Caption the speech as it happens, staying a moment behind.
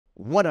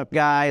What up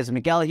guys,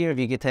 Miguel here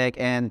of Tech,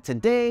 and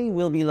today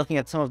we'll be looking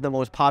at some of the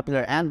most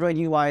popular Android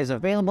UIs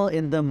available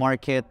in the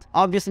market.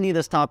 Obviously,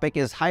 this topic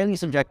is highly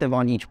subjective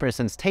on each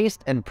person's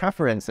taste and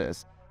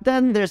preferences.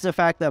 Then there's the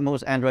fact that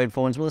most Android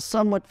phones will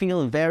somewhat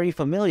feel very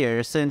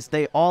familiar since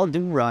they all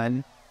do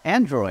run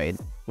Android.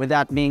 With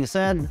that being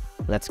said,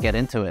 let's get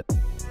into it.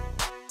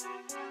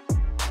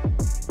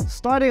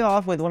 Starting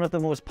off with one of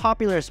the most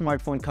popular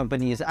smartphone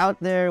companies out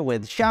there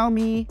with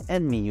Xiaomi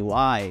and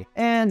MIUI,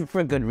 and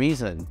for good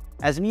reason,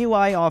 as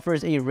MIUI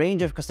offers a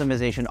range of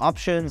customization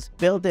options,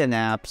 built-in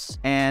apps,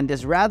 and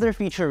is rather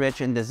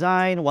feature-rich in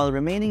design while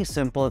remaining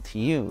simple to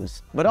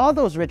use. But all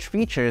those rich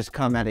features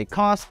come at a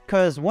cost,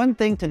 cause one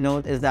thing to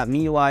note is that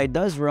MIUI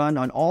does run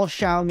on all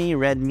Xiaomi,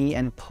 Redmi,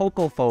 and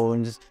POCO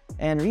phones,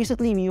 and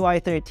recently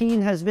MIUI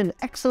 13 has been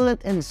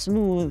excellent and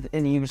smooth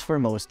in use for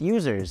most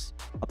users.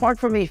 Apart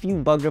from a few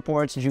bug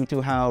reports due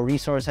to how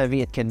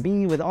resource-heavy it can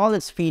be with all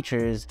its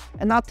features,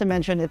 and not to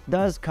mention it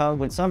does come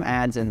with some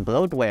ads and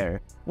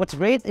bloatware. What's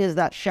great is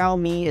that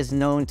Xiaomi is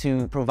known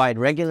to provide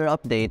regular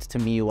updates to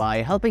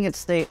MIUI, helping it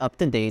stay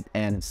up-to-date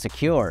and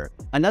secure.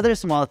 Another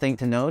small thing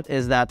to note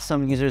is that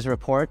some users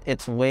report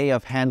its way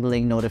of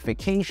handling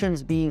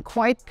notifications being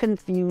quite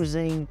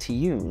confusing to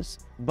use.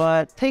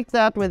 But take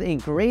that with a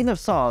grain of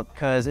salt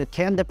because it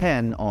can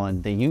depend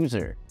on the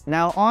user.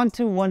 Now on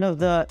to one of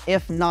the,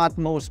 if not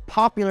most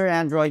popular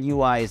Android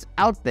UIs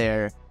out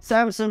there,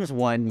 Samsung's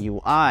One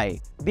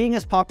UI. Being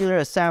as popular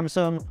as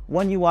Samsung,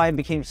 One UI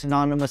became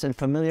synonymous and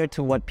familiar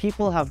to what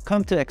people have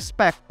come to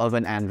expect of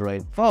an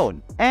Android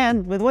phone.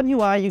 And with One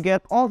UI, you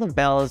get all the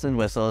bells and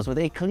whistles with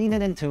a clean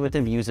and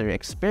intuitive user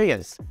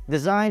experience,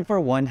 designed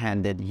for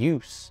one-handed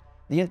use.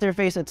 The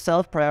interface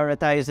itself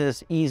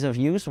prioritizes ease of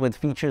use with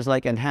features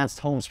like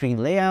enhanced home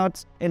screen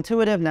layouts,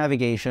 intuitive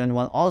navigation,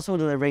 while also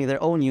delivering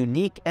their own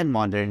unique and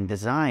modern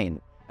design,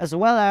 as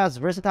well as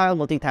versatile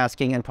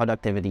multitasking and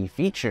productivity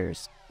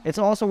features. It's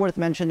also worth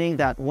mentioning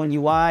that One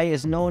UI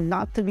is known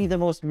not to be the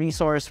most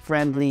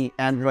resource-friendly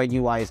Android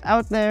UIs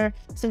out there,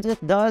 since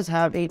it does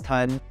have a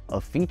ton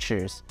of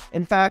features.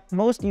 In fact,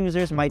 most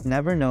users might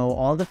never know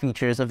all the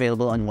features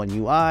available on One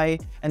UI,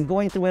 and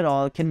going through it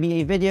all can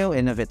be a video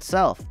in of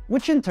itself,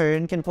 which in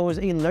turn can pose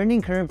a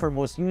learning curve for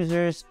most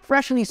users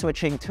freshly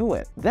switching to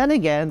it. Then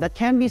again, that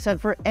can be said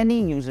for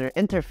any user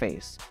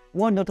interface.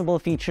 One notable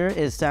feature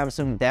is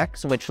Samsung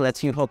DeX, which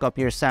lets you hook up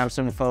your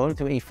Samsung phone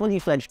to a fully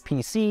fledged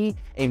PC,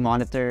 a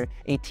monitor,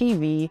 a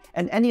TV,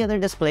 and any other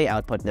display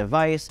output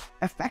device,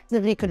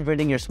 effectively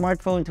converting your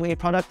smartphone to a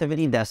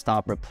productivity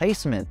desktop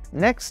replacement.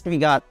 Next, we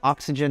got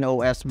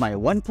OxygenOS by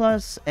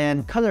OnePlus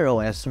and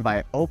ColorOS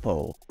by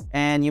OPPO.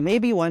 And you may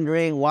be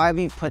wondering why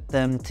we put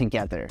them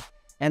together.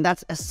 And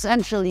that's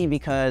essentially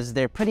because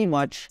they're pretty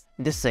much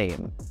the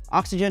same.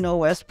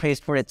 OxygenOS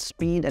praised for its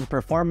speed and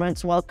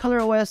performance, while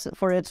ColorOS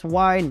for its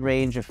wide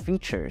range of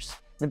features.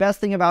 The best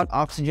thing about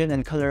Oxygen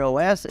and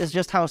ColorOS is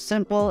just how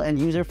simple and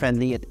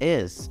user-friendly it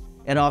is.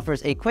 It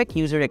offers a quick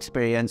user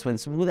experience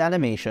with smooth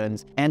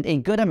animations and a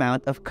good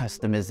amount of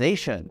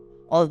customization.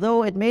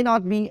 Although it may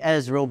not be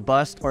as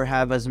robust or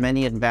have as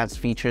many advanced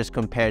features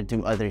compared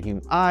to other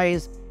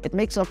UIs, it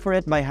makes up for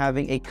it by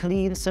having a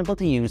clean,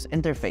 simple-to-use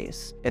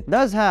interface. It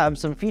does have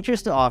some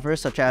features to offer,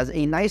 such as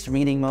a nice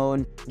reading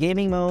mode,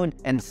 gaming mode,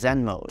 and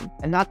Zen mode.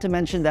 And not to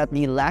mention that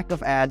the lack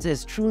of ads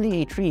is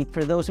truly a treat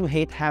for those who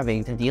hate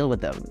having to deal with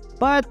them.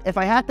 But if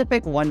I had to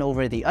pick one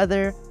over the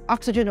other,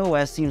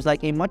 OxygenOS seems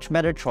like a much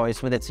better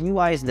choice with its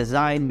UI's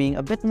design being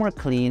a bit more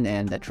clean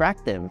and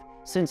attractive,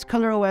 since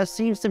ColorOS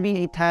seems to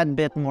be a tad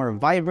bit more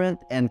vibrant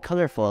and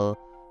colorful,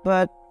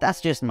 but that's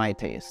just my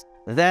taste.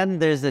 Then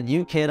there's the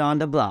new kid on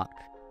the block,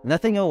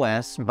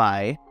 NothingOS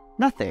by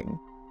Nothing,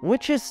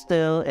 which is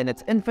still in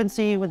its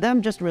infancy with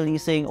them just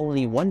releasing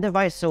only one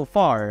device so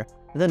far,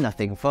 the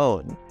Nothing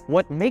phone.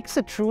 What makes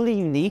it truly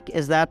unique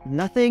is that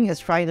Nothing is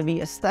trying to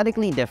be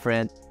aesthetically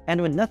different,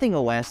 and with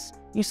NothingOS,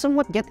 you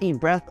somewhat get a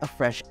breath of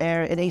fresh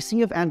air in a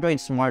sea of Android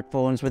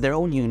smartphones with their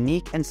own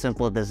unique and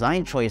simple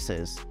design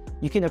choices.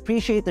 You can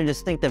appreciate their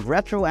distinctive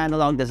retro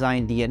analog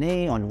design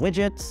DNA on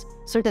widgets,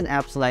 certain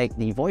apps like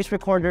the voice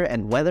recorder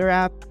and weather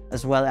app,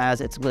 as well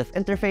as its glyph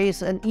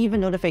interface and even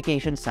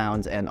notification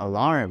sounds and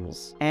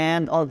alarms.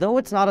 And although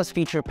it's not as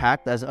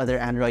feature-packed as other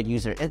Android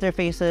user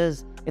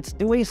interfaces, it's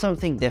doing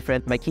something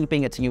different by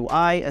keeping its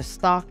UI as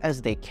stock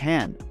as they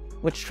can,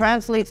 which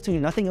translates to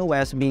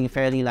NothingOS being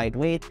fairly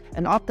lightweight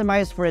and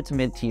optimized for its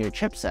mid-tier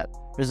chipset,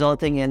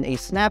 resulting in a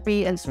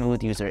snappy and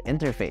smooth user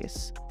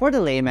interface. For the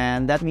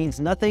layman, that means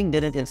Nothing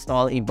didn't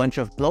install a bunch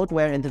of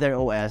bloatware into their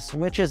OS,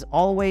 which is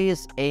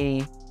always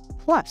a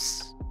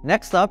plus.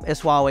 Next up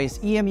is Huawei's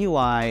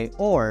EMUI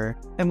or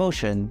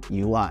Emotion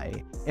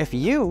UI. If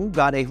you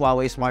got a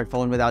Huawei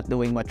smartphone without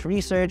doing much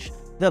research,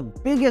 The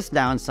biggest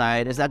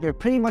downside is that you're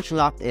pretty much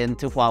locked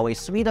into Huawei's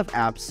suite of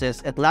apps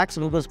since it lacks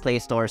Google's Play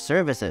Store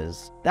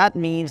services. That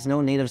means no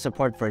native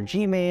support for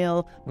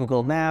Gmail,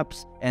 Google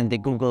Maps, and the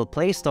Google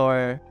Play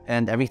Store,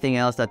 and everything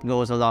else that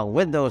goes along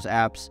with those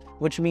apps,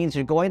 which means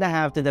you're going to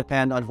have to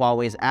depend on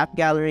Huawei's app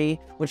gallery,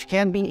 which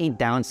can be a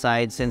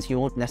downside since you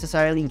won't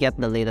necessarily get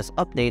the latest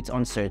updates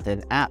on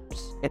certain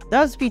apps. It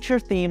does feature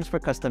themes for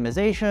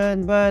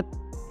customization, but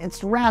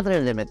it's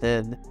rather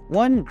limited.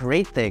 One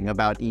great thing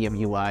about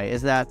EMUI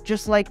is that,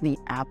 just like the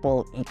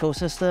Apple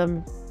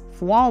ecosystem,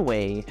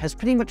 Huawei has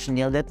pretty much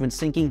nailed it when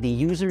syncing the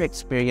user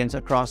experience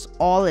across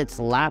all its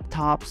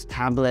laptops,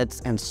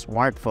 tablets, and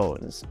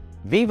smartphones.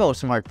 Vivo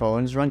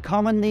smartphones run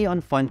commonly on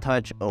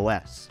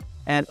FuntouchOS,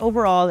 and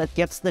overall it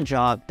gets the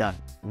job done.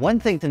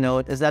 One thing to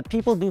note is that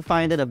people do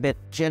find it a bit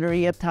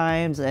jittery at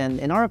times, and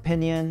in our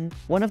opinion,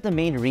 one of the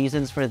main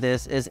reasons for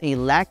this is a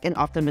lack in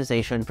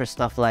optimization for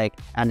stuff like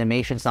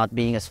animations not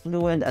being as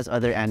fluent as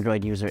other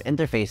Android user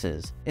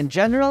interfaces. In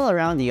general,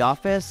 around the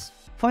office,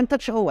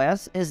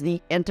 FuntouchOS is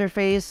the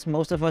interface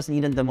most of us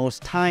needed the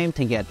most time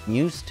to get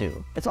used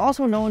to. It's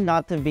also known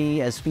not to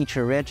be as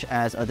feature-rich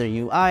as other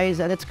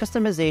UIs, and its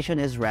customization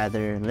is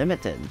rather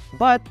limited.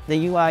 But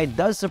the UI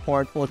does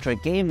support Ultra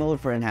Game Mode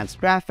for enhanced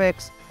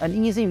graphics, an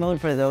easy mode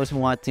for those who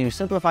want to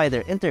simplify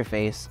their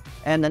interface,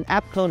 and an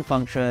app clone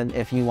function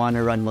if you want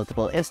to run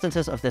multiple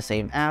instances of the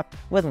same app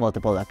with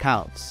multiple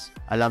accounts.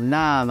 Alam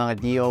na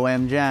mga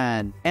DOM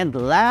dyan. And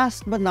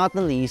last but not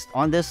the least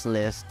on this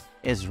list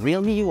is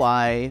Realme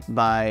UI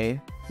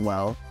by,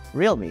 well,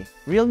 Realme.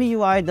 Realme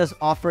UI does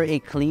offer a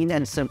clean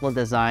and simple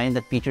design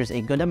that features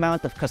a good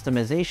amount of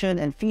customization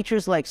and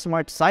features like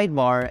smart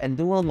sidebar and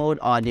dual mode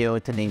audio,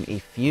 to name a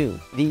few.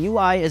 The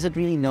UI isn't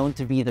really known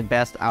to be the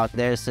best out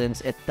there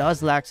since it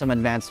does lack some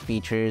advanced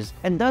features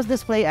and does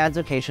display ads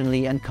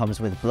occasionally and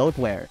comes with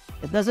bloatware.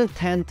 It doesn't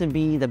tend to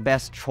be the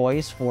best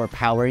choice for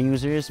power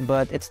users,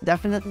 but it's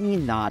definitely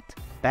not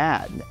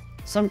bad.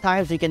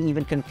 Sometimes you can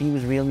even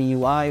confuse Realme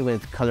UI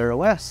with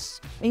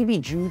ColorOS, maybe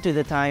due to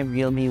the time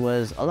Realme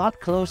was a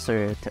lot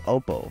closer to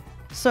OPPO.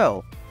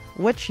 So,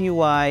 which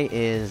UI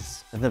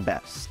is the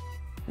best?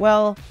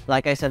 Well,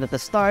 like I said at the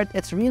start,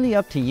 it's really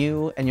up to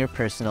you and your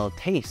personal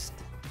taste.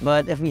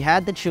 But if we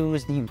had to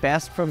choose the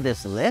best from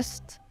this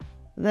list,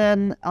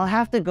 then I'll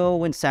have to go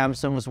with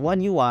Samsung's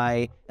One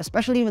UI,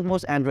 especially with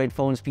most Android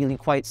phones feeling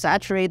quite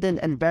saturated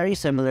and very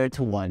similar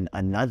to one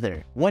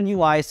another. One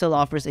UI still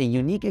offers a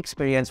unique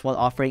experience while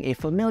offering a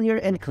familiar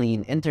and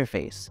clean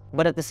interface,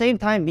 but at the same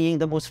time being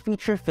the most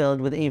feature-filled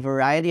with a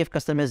variety of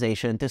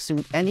customization to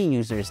suit any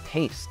user's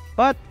taste.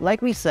 But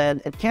like we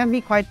said, it can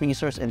be quite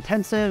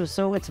resource-intensive,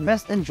 so it's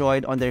best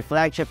enjoyed on their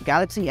flagship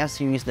Galaxy S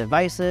series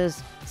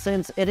devices,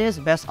 since it is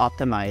best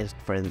optimized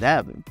for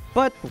them.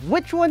 But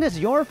which one is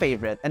your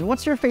favorite, and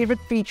what's your favorite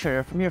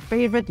feature from your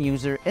favorite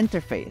user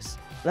interface?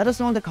 Let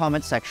us know in the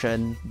comment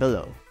section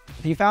below.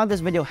 If you found this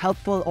video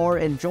helpful or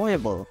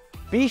enjoyable,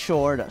 be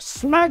sure to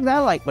smack that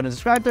like button,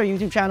 subscribe to our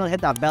YouTube channel,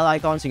 hit that bell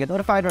icon so you get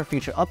notified of our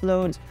future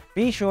uploads.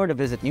 Be sure to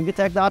visit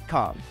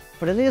newgatech.com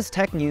for the latest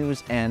tech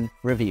news and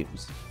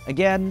reviews.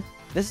 Again,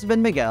 this has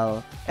been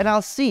Miguel, and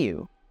I'll see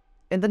you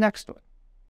in the next one.